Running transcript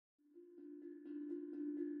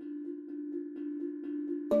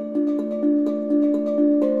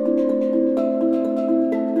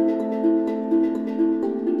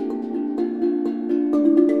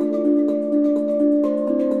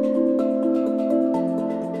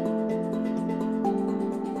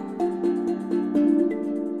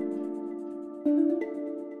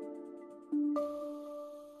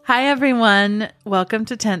Hi, everyone. Welcome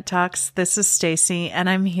to Tent Talks. This is Stacy, and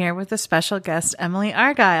I'm here with a special guest, Emily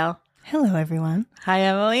Argyle. Hello, everyone. Hi,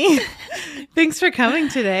 Emily. Thanks for coming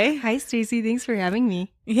today. Hi, Stacy. Thanks for having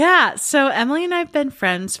me. Yeah. So Emily and I have been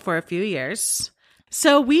friends for a few years.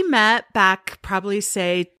 So we met back probably,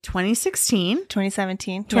 say, 2016.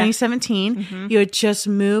 2017. 2017. Yeah. Mm-hmm. You had just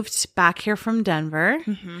moved back here from Denver.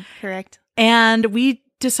 Mm-hmm. Correct. And we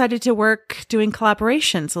decided to work doing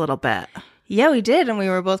collaborations a little bit. Yeah, we did. And we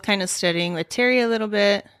were both kind of studying with Terry a little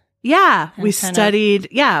bit. Yeah, we studied,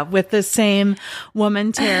 with the same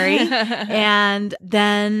woman, Terry. And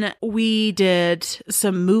then we did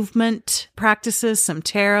some movement practices, some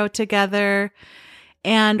tarot together.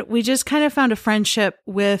 And we just kind of found a friendship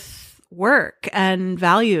with work and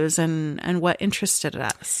values and what interested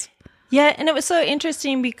us. Yeah, and it was so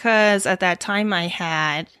interesting because at that time I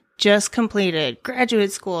had just completed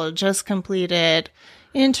graduate school, just completed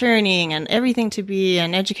interning and everything to be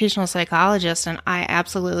an educational psychologist. And I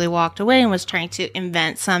absolutely walked away and was trying to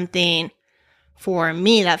invent something for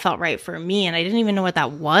me that felt right for me. And I didn't even know what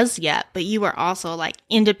that was yet. But you were also like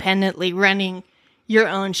independently running your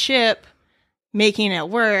own ship, making it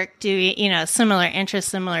work, doing, similar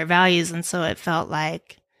interests, similar values. And so it felt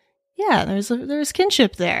like, there's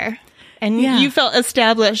kinship there. And you felt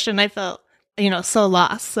established and I felt, so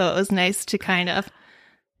lost. So it was nice to kind of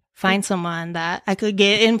find someone that I could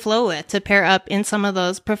get in flow with to pair up in some of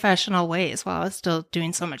those professional ways while I was still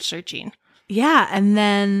doing so much searching. Yeah. And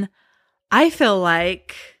then I feel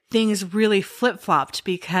like things really flip-flopped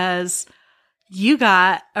because you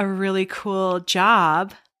got a really cool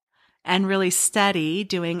job and really steady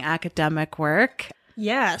doing academic work.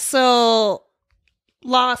 Yeah. So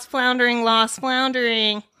lost, floundering,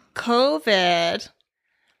 COVID,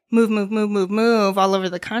 move all over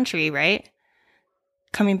the country, right?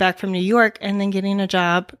 Coming back from New York and then getting a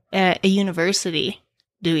job at a university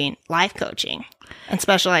doing life coaching and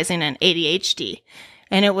specializing in ADHD.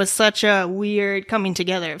 And it was such a weird coming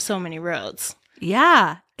together of so many roads.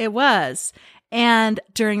 Yeah, it was. And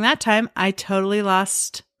during that time, I totally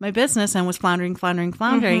lost my business and was floundering.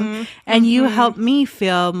 Mm-hmm. And you helped me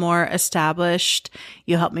feel more established.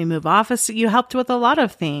 You helped me move office. You helped with a lot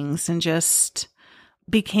of things and just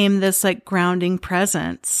became this like grounding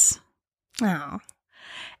presence. Oh.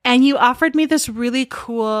 And you offered me this really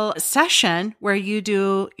cool session where you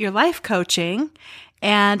do your life coaching,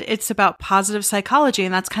 and it's about positive psychology.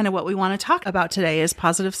 And that's kind of what we want to talk about today is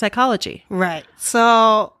positive psychology. Right.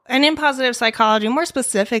 So, and in positive psychology, more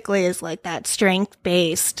specifically is like that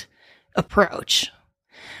strength-based approach,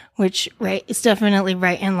 which, right, is definitely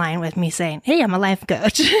right in line with me saying, hey, I'm a life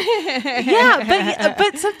coach. Yeah,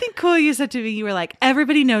 but something cool you said to me, you were like,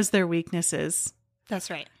 everybody knows their weaknesses. That's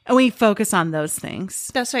right. And we focus on those things.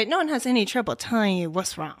 That's right. No one has any trouble telling you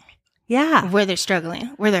what's wrong. Yeah. Where they're struggling,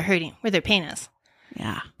 where they're hurting, where their pain is.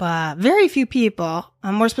 Yeah. But very few people,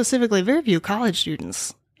 more specifically, very few college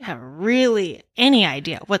students have really any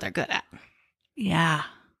idea what they're good at. Yeah.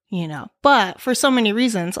 But for so many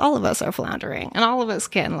reasons, all of us are floundering and all of us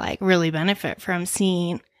can like really benefit from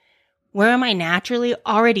seeing where am I naturally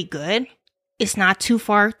already good? It's not too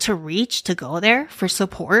far to reach to go there for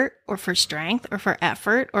support or for strength or for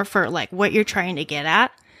effort or for like what you're trying to get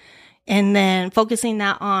at. And then focusing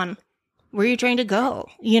that on where you're trying to go.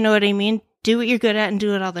 You know what I mean? Do what you're good at and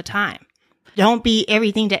do it all the time. Don't be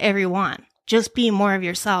everything to everyone. Just be more of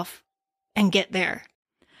yourself and get there.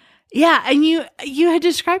 Yeah. And you had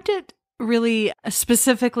described it really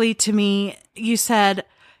specifically to me. You said,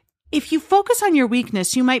 if you focus on your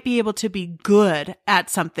weakness, you might be able to be good at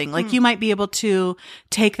something. Like you might be able to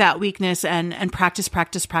take that weakness and practice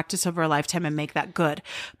over a lifetime and make that good.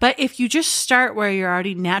 But if you just start where you're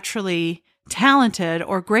already naturally talented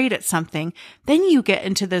or great at something, then you get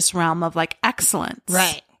into this realm of like excellence.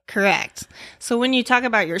 Right. Correct. So when you talk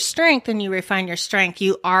about your strength and you refine your strength,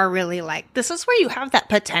 you are really like, this is where you have that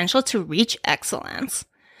potential to reach excellence.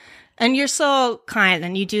 And you're so kind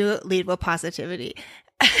and you do lead with positivity.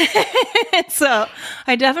 So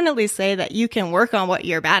I definitely say that you can work on what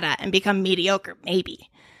you're bad at and become mediocre,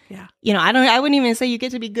 maybe. Yeah. I wouldn't even say you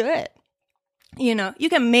get to be good. You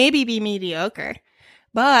can maybe be mediocre,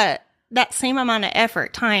 but that same amount of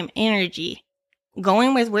effort, time, energy,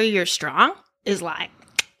 going with where you're strong is like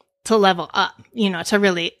to level up, to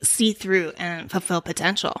really see through and fulfill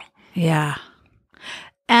potential. Yeah.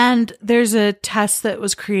 And there's a test that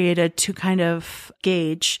was created to kind of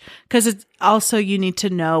gauge, because it's also you need to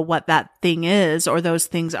know what that thing is or those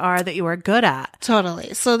things are that you are good at.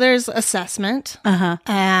 Totally. So there's assessment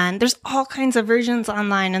and there's all kinds of versions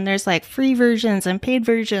online, and there's like free versions and paid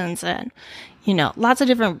versions and, lots of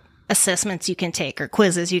different assessments you can take or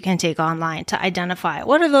quizzes you can take online to identify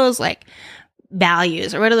what are those like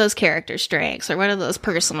values, or what are those character strengths, or what are those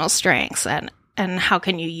personal strengths, and how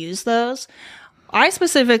can you use those. I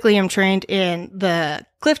specifically am trained in the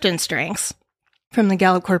Clifton strengths from the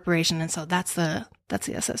Gallup Corporation, and so that's the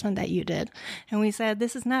assessment that you did. And we said,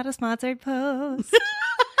 this is not a sponsored post,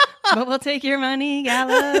 but we'll take your money,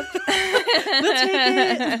 Gallup. We'll take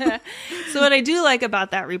it. So what I do like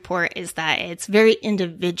about that report is that it's very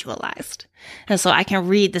individualized. And so I can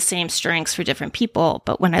read the same strengths for different people,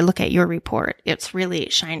 but when I look at your report, it's really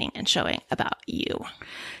shining and showing about you.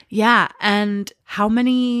 Yeah. And how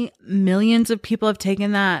many millions of people have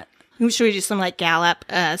taken that? Should we do some like Gallup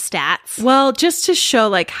stats? Well, just to show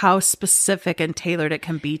like how specific and tailored it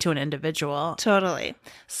can be to an individual. Totally.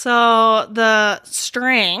 So the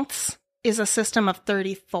strengths is a system of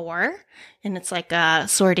 34, and it's like a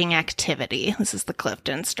sorting activity. This is the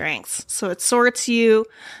Clifton strengths. So it sorts you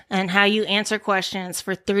and how you answer questions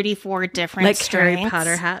for 34 different like strengths. Harry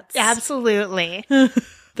Potter hats. Absolutely.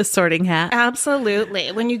 The sorting hat.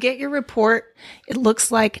 Absolutely. When you get your report, it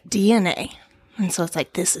looks like DNA. And so it's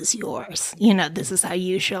like, this is yours. You know, this is how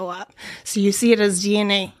you show up. So you see it as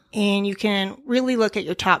DNA, and you can really look at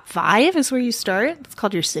your top 5 is where you start. It's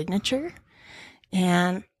called your signature.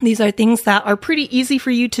 And these are things that are pretty easy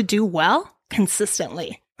for you to do well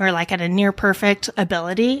consistently, or like at a near perfect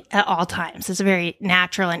ability at all times. It's very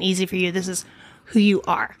natural and easy for you. This is who you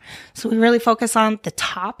are. So we really focus on the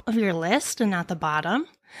top of your list and not the bottom.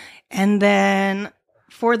 And then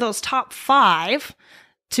for those top 5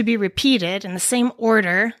 to be repeated in the same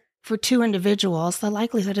order for 2 individuals, the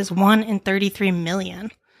likelihood is 1 in 33 million.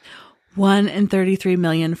 1 in 33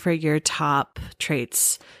 million for your top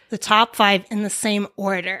traits. The top 5 in the same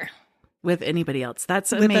order. With anybody else.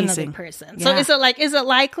 That's with amazing. With another person. Yeah. So is it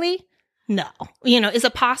likely? No. You know, is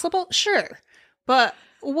it possible? Sure. But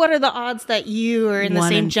what are the odds that you are in the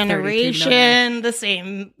same generation, the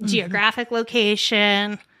same geographic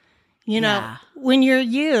location? You know, when you're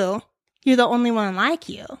the only one like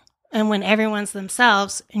you. And when everyone's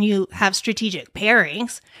themselves and you have strategic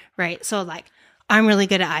pairings, right? So like, I'm really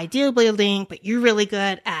good at idea building, but you're really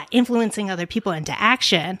good at influencing other people into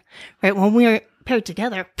action, right? When we're paired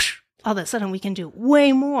together, all of a sudden we can do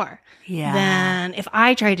way more than if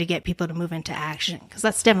I try to get people to move into action, because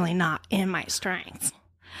that's definitely not in my strengths.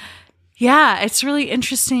 Yeah, it's really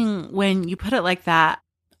interesting when you put it like that.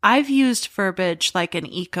 I've used verbiage like an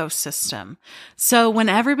ecosystem. So when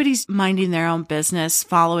everybody's minding their own business,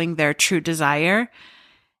 following their true desire,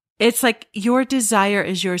 it's like your desire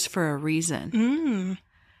is yours for a reason.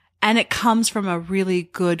 And it comes from a really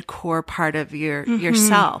good core part of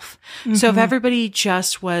yourself. So if everybody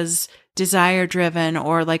just was desire driven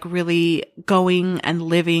or like really going and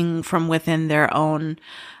living from within their own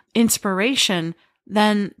inspiration,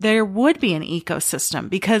 then there would be an ecosystem,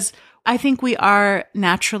 because I think we are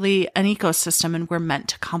naturally an ecosystem and we're meant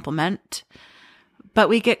to complement, but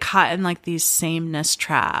we get caught in like these sameness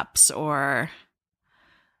traps or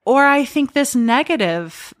I think this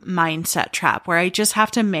negative mindset trap where I just have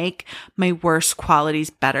to make my worst qualities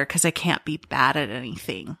better because I can't be bad at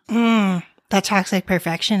anything. That toxic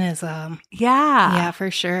perfectionism. Yeah, for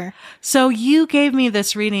sure. So you gave me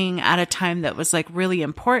this reading at a time that was like really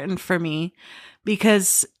important for me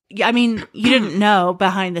because, I mean, you didn't know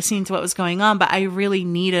behind the scenes what was going on, but I really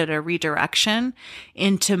needed a redirection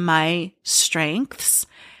into my strengths.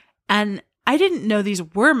 And I didn't know these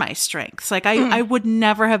were my strengths. Like I would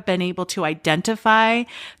never have been able to identify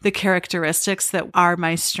the characteristics that are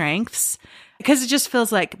my strengths because it just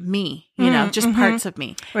feels like me, you know, just parts of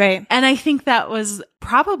me. Right. And I think that was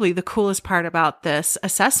probably the coolest part about this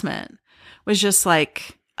assessment was just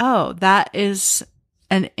like, oh, that is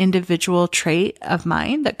an individual trait of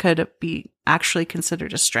mine that could be actually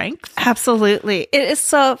considered a strength. Absolutely. It is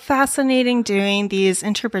so fascinating doing these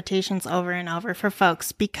interpretations over and over for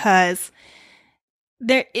folks because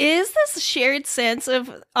there is this shared sense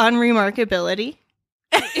of unremarkability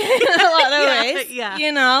in a lot of ways. Yeah.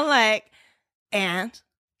 You know, like, and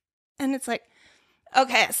it's like,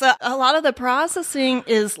 okay, so a lot of the processing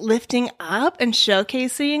is lifting up and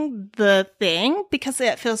showcasing the thing because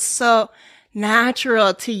it feels so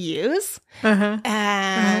natural to use.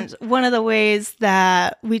 And one of the ways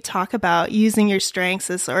that we talk about using your strengths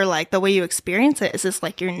is, or like the way you experience it is just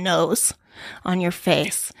like your nose on your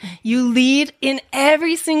face. You lead in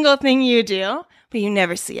every single thing you do, but you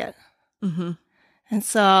never see it. And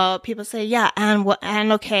so people say, yeah, and what,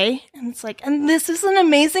 and okay. And it's like, and this is an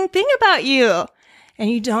amazing thing about you. And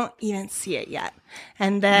you don't even see it yet.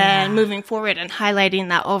 And then moving forward and highlighting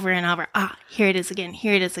that over and over. Ah, here it is again.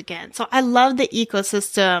 Here it is again. So I love the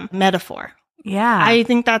ecosystem metaphor Yeah. I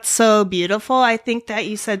think that's so beautiful. I think that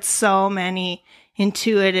you said so many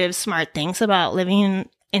intuitive, smart things about living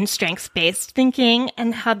in strengths-based thinking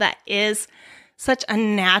and how that is such a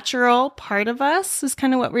natural part of us is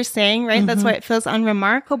kind of what we're saying, right? That's why it feels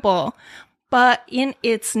unremarkable. But in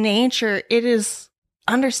its nature, it is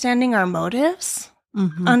understanding our motives,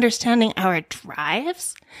 understanding our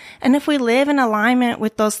drives. And if we live in alignment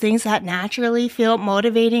with those things that naturally feel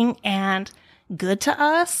motivating and good to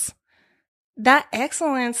us, that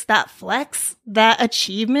excellence, that flex, that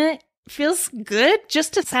achievement feels good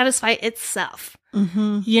just to satisfy itself.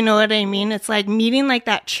 You know what I mean? It's like meeting like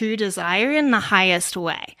that true desire in the highest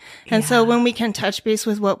way. And so when we can touch base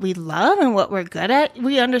with what we love and what we're good at,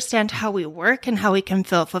 we understand how we work and how we can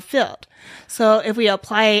feel fulfilled. So if we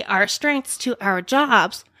apply our strengths to our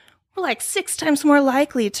jobs, we're like 6 times more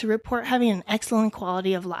likely to report having an excellent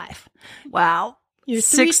quality of life. Wow. You're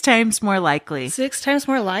 6 times more likely. 6 times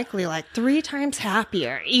more likely, like 3 times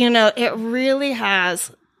happier. You know, it really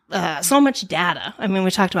has so much data. I mean,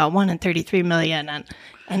 we talked about 1 in 33 million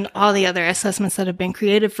and all the other assessments that have been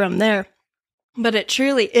created from there. But it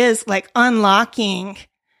truly is like unlocking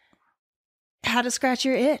how to scratch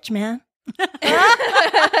your itch, man.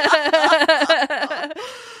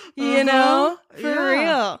 You know, for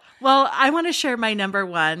real. Well, I want to share my number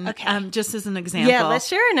one, Okay. just as an example. Yeah, let's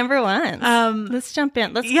share our number ones. Let's jump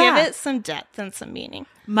in. Let's give it some depth and some meaning.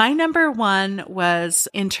 My number one was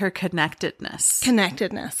interconnectedness.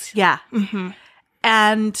 Connectedness. Yeah.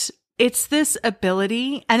 And it's this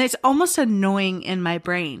ability, and it's almost annoying in my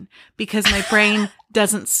brain because my brain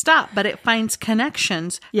doesn't stop, but it finds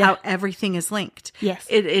connections how everything is linked. Yes.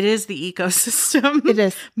 It is the ecosystem It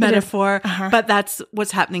is. metaphor, It is. but that's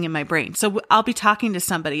what's happening in my brain. So I'll be talking to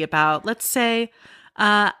somebody about, let's say,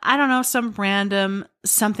 I don't know, some random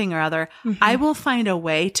something or other. I will find a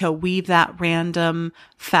way to weave that random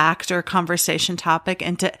fact or conversation topic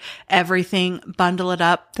into everything, bundle it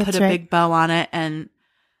up, put a big bow on it. And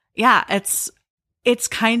yeah, it's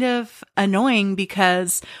kind of annoying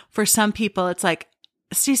because for some people it's like,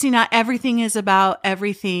 Stacey, not everything is about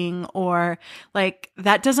everything, or like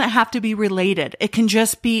that doesn't have to be related. It can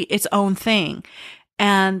just be its own thing.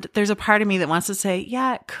 And there's a part of me that wants to say,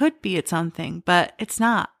 yeah, it could be its own thing, but it's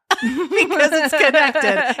not because it's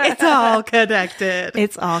connected. It's all connected.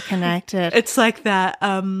 It's all connected. It's like that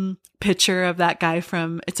picture of that guy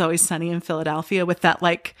from It's Always Sunny in Philadelphia with that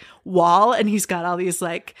like wall, and he's got all these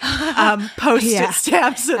like post-it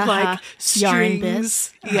stamps and like yarn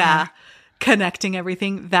bits. strings. Yeah. Connecting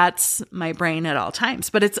everything. That's my brain at all times,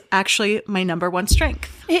 but it's actually my number one strength.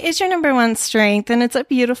 It is your number one strength, and it's a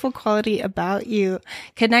beautiful quality about you.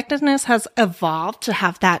 Connectedness has evolved to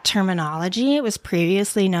have that terminology. It was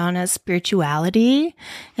previously known as spirituality,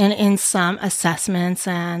 and in some assessments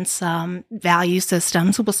and some value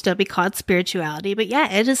systems, it will still be called spirituality. But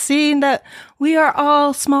yeah, it is seeing that we are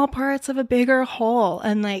all small parts of a bigger whole,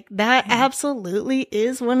 and like that absolutely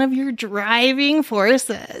is one of your driving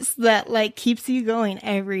forces that like keeps you going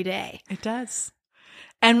every day. It does.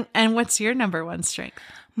 And what's your number one strength?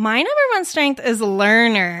 My number one strength is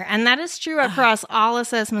learner, and that is true across all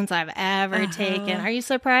assessments I've ever taken. Are you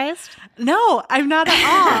surprised? No, I'm not at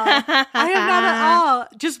all. I am not at all.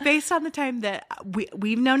 Just based on the time that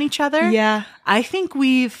we've known each other. Yeah. I think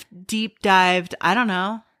we've deep dived, I don't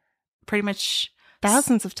know, pretty much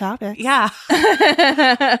Thousands of topics. Yeah.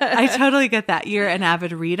 I totally get that. You're an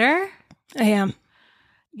avid reader. I am.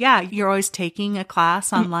 Yeah, you're always taking a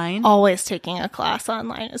class online. Always taking a class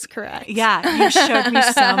online is correct. Yeah, you showed me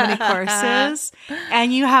so many courses,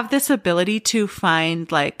 and you have this ability to find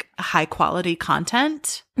like high quality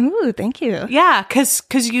content. Ooh, thank you. Yeah,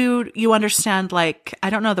 because you understand like, I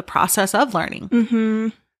don't know, the process of learning. Mm-hmm.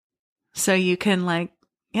 So you can like,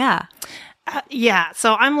 yeah. Yeah,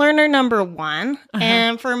 so I'm learner number one.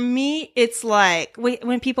 And for me, it's like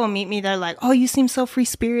when people meet me, they're like, oh, you seem so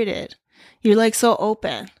free-spirited. You're like so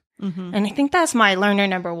open. And I think that's my learner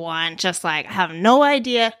number one. Just like, I have no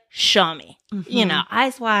idea. Show me. You know,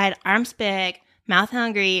 eyes wide, arms big, mouth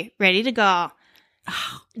hungry, ready to go.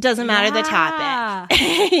 Doesn't matter the topic.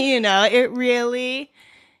 You know, it really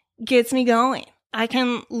gets me going. I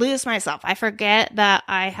can lose myself. I forget that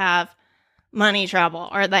I have money trouble,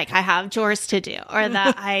 or like I have chores to do, or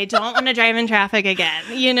that I don't want to drive in traffic again.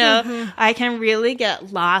 You know, I can really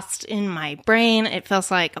get lost in my brain. It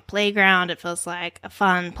feels like a playground. It feels like a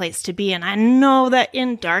fun place to be. And I know that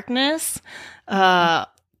in darkness,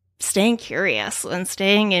 staying curious and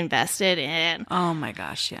staying invested in, oh my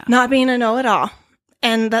gosh, yeah, not being a know-it-all,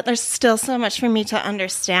 and that there's still so much for me to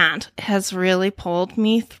understand has really pulled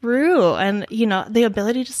me through. And, you know, the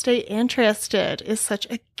ability to stay interested is such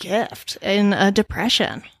a gift in a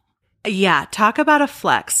depression. Yeah, talk about a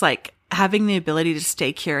flex, like having the ability to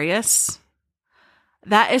stay curious.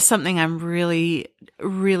 That is something I'm really,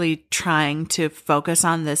 really trying to focus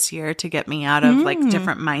on this year to get me out of like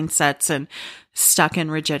different mindsets and stuck in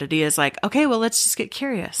rigidity is like, okay, well, let's just get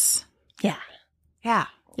curious. Yeah. Yeah.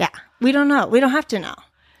 Yeah. We don't know. We don't have to know.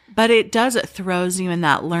 But it throws you in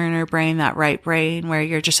that learner brain, that right brain where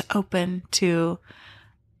you're just open to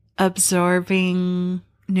absorbing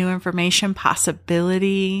new information,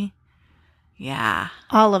 possibility. Yeah.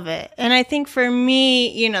 All of it. And I think for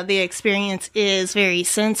me, the experience is very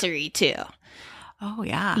sensory too. Oh,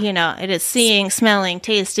 yeah. It is seeing, smelling,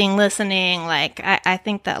 tasting, listening. Like, I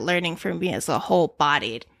think that learning for me is a whole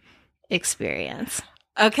bodied experience.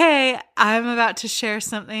 Okay. I'm about to share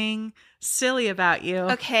something silly about you.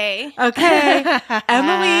 Okay.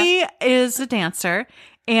 Emily is a dancer.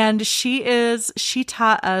 And she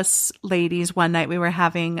taught us ladies one night. We were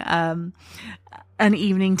having an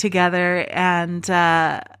evening together, and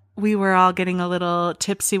we were all getting a little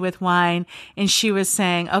tipsy with wine. And she was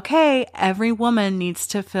saying, okay, every woman needs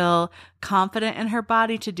to feel confident in her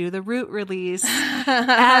body to do the root release.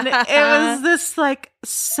 And it was this like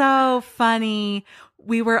so funny.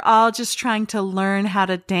 We were all just trying to learn how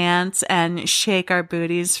to dance and shake our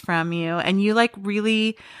booties from you. And you like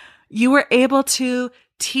really, you were able to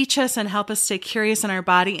teach us and help us stay curious in our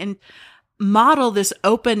body and model this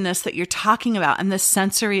openness that you're talking about and this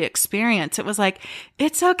sensory experience. It was like,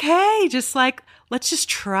 it's okay. Just like, let's just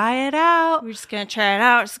try it out. We're just going to try it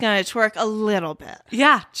out. It's going to twerk a little bit.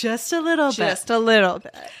 Yeah, just a little bit. Just a little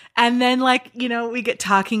bit. And then like, we get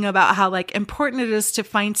talking about how like important it is to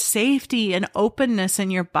find safety and openness in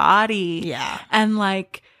your body. Yeah. And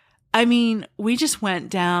like, I mean, we just went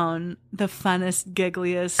down the funnest,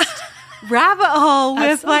 giggliest rabbit hole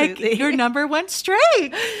with like your number one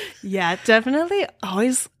strength. Yeah, definitely.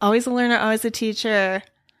 Always a learner, always a teacher.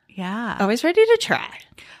 Yeah. Always ready to try.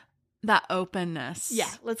 That openness. Yeah.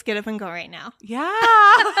 Let's get up and go right now. Yeah.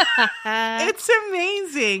 It's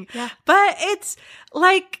amazing. Yeah. But it's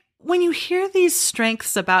like when you hear these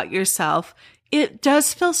strengths about yourself, it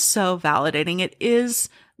does feel so validating. It is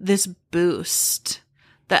this boost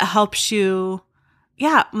that helps you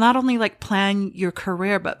not only like plan your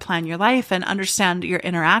career, but plan your life and understand your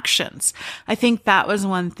interactions. I think that was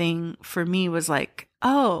one thing for me was like,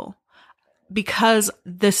 oh, because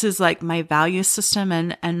this is like my value system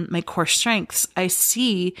and my core strengths, I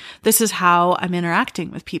see this is how I'm interacting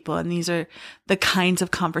with people. And these are the kinds of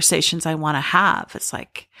conversations I want to have. It's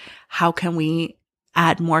like, how can we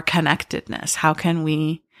add more connectedness? How can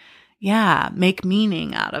we make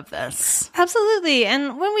meaning out of this? Absolutely.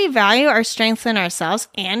 And when we value our strengths in ourselves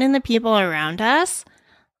and in the people around us,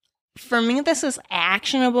 for me, this is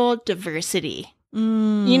actionable diversity.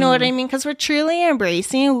 You know what I mean? Because we're truly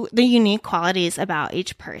embracing the unique qualities about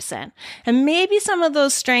each person. And maybe some of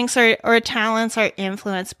those strengths or talents are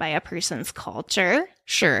influenced by a person's culture.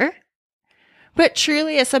 Sure. But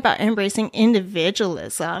truly, it's about embracing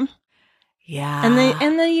individualism. Yeah.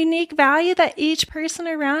 And the unique value that each person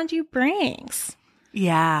around you brings.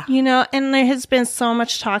 Yeah. And there has been so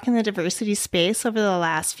much talk in the diversity space over the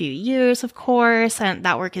last few years, of course, and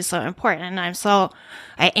that work is so important. And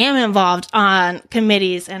I am involved on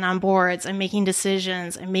committees and on boards and making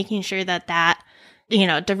decisions and making sure that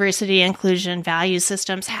diversity, inclusion, value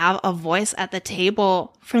systems have a voice at the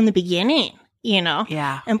table from the beginning,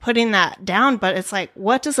 Yeah. and putting that down. But it's like,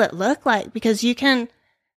 what does it look like? Because you can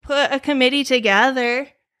put a committee together,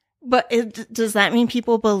 but does that mean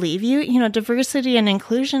people believe you? Diversity and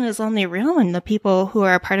inclusion is only real when the people who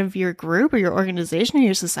are a part of your group or your organization or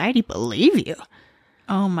your society believe you.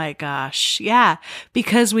 Oh my gosh. Yeah.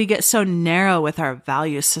 Because we get so narrow with our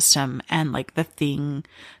value system and like the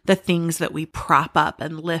things that we prop up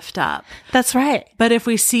and lift up. That's right. But if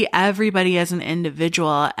we see everybody as an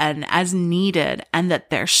individual and as needed and that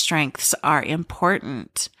their strengths are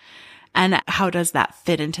important, and how does that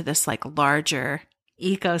fit into this like larger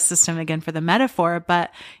ecosystem again for the metaphor?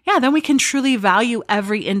 But yeah, then we can truly value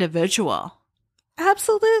every individual.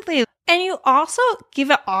 Absolutely. And you also give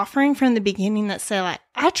an offering from the beginning that say like,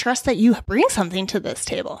 I trust that you bring something to this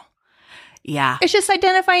table. Yeah. It's just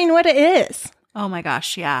identifying what it is. Oh my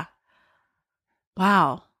gosh. Yeah.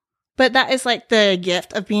 Wow. But that is like the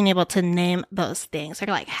gift of being able to name those things or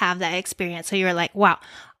like have that experience. So you're like, wow,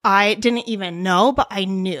 I didn't even know, but I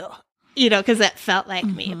knew. Because it felt like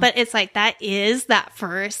me. But it's like that is that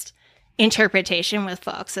first interpretation with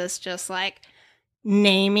folks is just like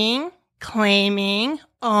naming, claiming,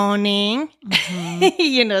 owning,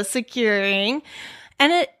 securing.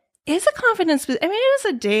 And is a confidence. I mean, it is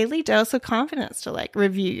a daily dose of confidence to like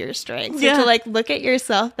review your strengths, Yeah. to like look at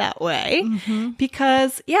yourself that way.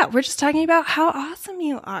 Because we're just talking about how awesome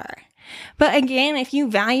you are. But again, if you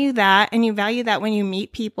value that, and you value that when you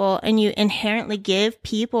meet people, and you inherently give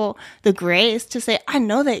people the grace to say, I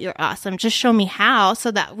know that you're awesome. Just show me how,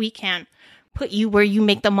 so that we can put you where you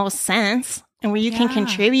make the most sense and where you can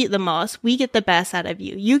contribute the most. We get the best out of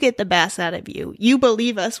you. You get the best out of you. You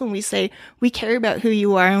believe us when we say we care about who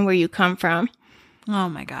you are and where you come from. Oh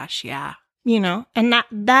my gosh. Yeah. You know, and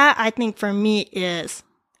that I think for me is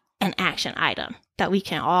an action item that we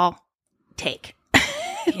can all take.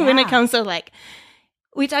 When it comes to like,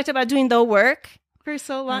 we talked about doing the work for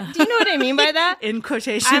so long. Do you know what I mean by that? In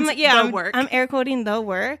quotations, the work. I'm air quoting the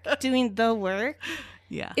work, doing the work.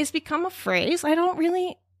 Yeah. It's become a phrase. I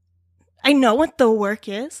know what the work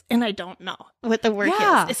is, and I don't know what the work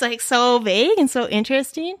is. It's like so vague and so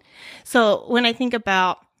interesting. So when I think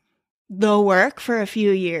about the work for a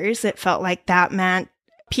few years, it felt like that meant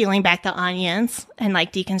peeling back the onions and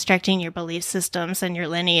like deconstructing your belief systems and your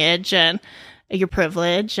lineage and your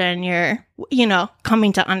privilege and your, you know,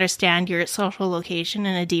 coming to understand your social location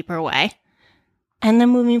in a deeper way. And then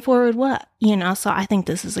moving forward, what? You know, so I think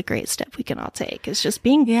this is a great step we can all take. It's just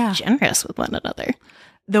being generous with one another.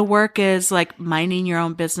 The work is like minding your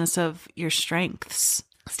own business of your strengths.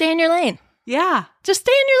 Stay in your lane. Yeah. Just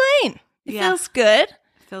stay in your lane. It feels good.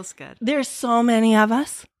 Feels good. There's so many of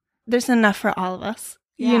us. There's enough for all of us.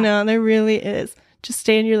 Yeah. You know, there really is. Just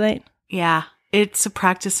stay in your lane. Yeah. It's a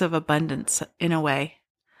practice of abundance in a way.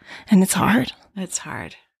 And it's hard. It's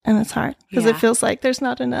hard. And it's hard because it feels like there's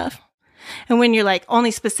not enough. And when you're like,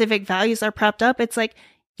 only specific values are propped up, it's like,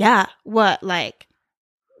 what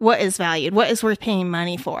is valued? What is worth paying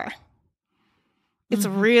money for? It's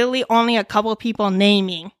really only a couple people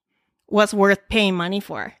naming what's worth paying money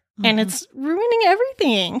for. And it's ruining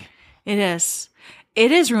everything. It is.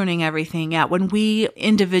 It is ruining everything. Yeah. When we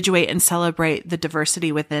individuate and celebrate the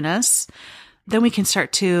diversity within us, then we can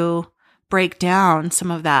start to break down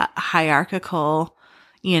some of that hierarchical,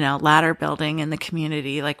 you know, ladder building in the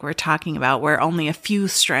community, like we're talking about, where only a few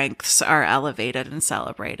strengths are elevated and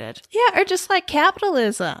celebrated. Yeah. Or just like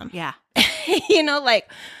capitalism. Yeah. You know, like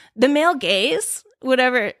the male gaze,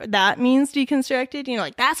 whatever that means deconstructed, you know,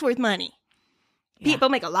 like that's worth money. Yeah. People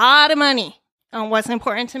make a lot of money on what's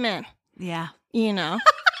important to men. Yeah. You know,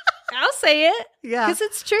 I'll say it. Yeah. Because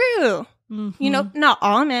it's true. You know, not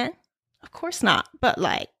all men. Of course not. But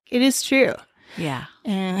like, it is true. Yeah.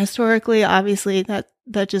 And historically, obviously,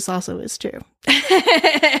 that just also is true.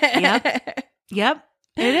 Yep.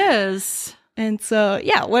 It is. And so,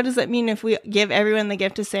 yeah, what does it mean if we give everyone the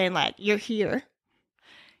gift of saying, like, you're here.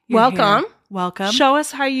 Welcome. Here. Welcome. Show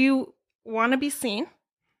us how you want to be seen.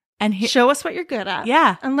 And show us what you're good at.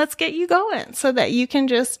 Yeah. And let's get you going so that you can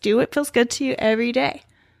just do what feels good to you every day.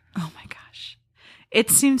 Oh my gosh.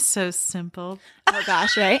 It seems so simple. Oh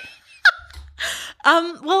gosh, right?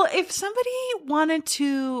 Well, if somebody wanted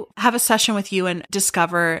to have a session with you and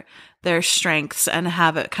discover their strengths and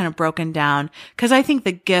have it kind of broken down, because I think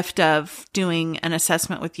the gift of doing an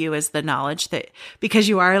assessment with you is the knowledge that, because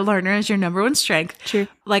you are a learner as your number one strength. True.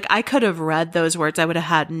 Like I could have read those words. I would have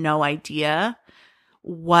had no idea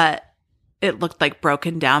what it looked like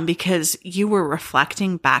broken down, because you were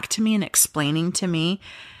reflecting back to me and explaining to me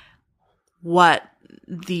what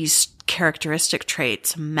these characteristic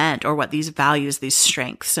traits meant, or what these values, these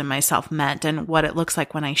strengths in myself meant, and what it looks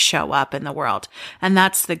like when I show up in the world. And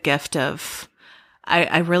that's the gift of,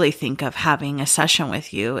 I really think of having a session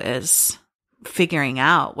with you is figuring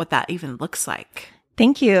out what that even looks like.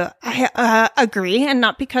 Thank you. I agree. And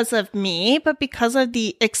not because of me, but because of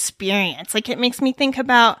the experience. Like it makes me think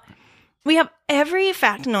about, we have every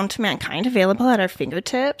fact known to mankind available at our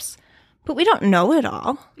fingertips, but we don't know it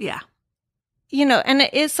all. Yeah. You know, and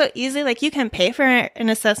it is so easy. Like you can pay for an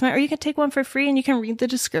assessment or you can take one for free and you can read the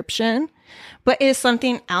description. But it is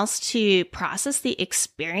something else to process the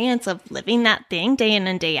experience of living that thing day in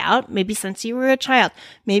and day out. Maybe since you were a child,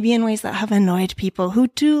 maybe in ways that have annoyed people who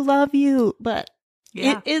do love you. But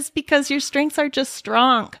it is because your strengths are just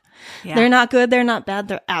strong. Yeah. They're not good. They're not bad.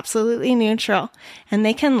 They're absolutely neutral. And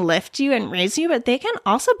they can lift you and raise you, but they can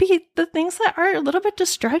also be the things that are a little bit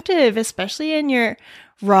destructive, especially in your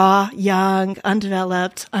raw, young,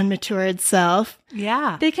 undeveloped, unmatured self.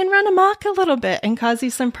 Yeah. They can run amok a little bit and cause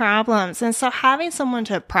you some problems. And so having someone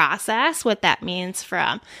to process what that means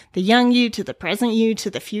from the young you to the present you to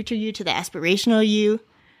the future you to the aspirational you.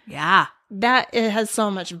 Yeah. That it has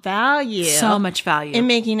so much value. So much value. In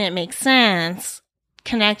making it make sense,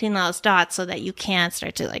 connecting those dots so that you can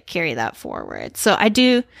start to like carry that forward. So I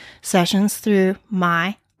do sessions through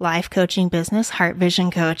my life coaching business, Heart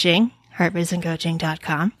Vision Coaching,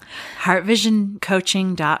 heartvisioncoaching.com.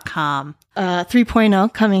 Heartvisioncoaching.com.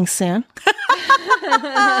 3.0 coming soon.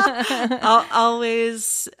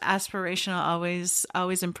 Always aspirational,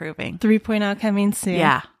 always improving. 3.0 coming soon.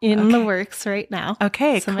 Yeah. In the works right now.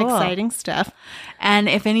 Okay, Some cool. exciting stuff. And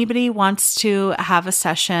if anybody wants to have a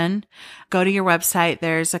session, go to your website.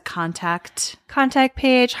 There's a contact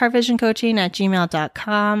page,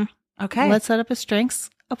 heartvisioncoaching@gmail.com. Okay. Let's set up a strengths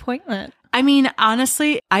appointment. I mean,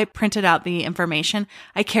 honestly, I printed out the information.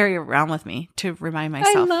 I carry it around with me to remind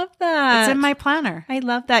myself. I love that. It's in my planner. I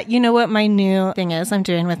love that. You know what my new thing is I'm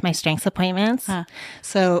doing with my strengths appointments? Huh.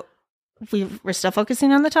 So we're still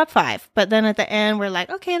focusing on the top 5, but then at the end, we're like,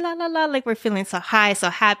 okay, la, la, la, like we're feeling so high, so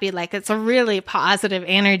happy. Like it's a really positive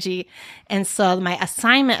energy. And so my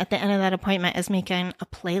assignment at the end of that appointment is making a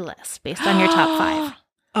playlist based on your top 5.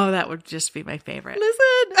 Oh, that would just be my favorite. Listen,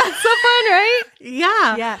 it's so fun, right?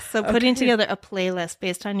 Yeah. Yeah. So putting together a playlist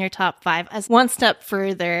based on your top 5 as one step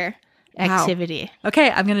further activity. Wow. Okay.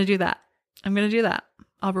 I'm going to do that.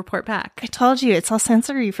 I'll report back. I told you, it's all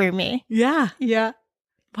sensory for me. Yeah. Yeah.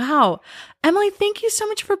 Wow. Emily, thank you so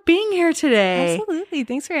much for being here today. Absolutely.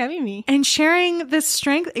 Thanks for having me. And sharing this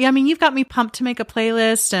strength. I mean, you've got me pumped to make a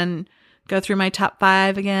playlist and go through my top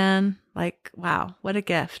 5 again. Like, wow, what a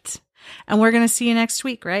gift. And we're going to see you next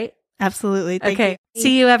week, right? Absolutely. Thank okay. you.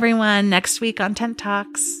 See you everyone next week on Tent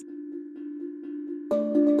Talks.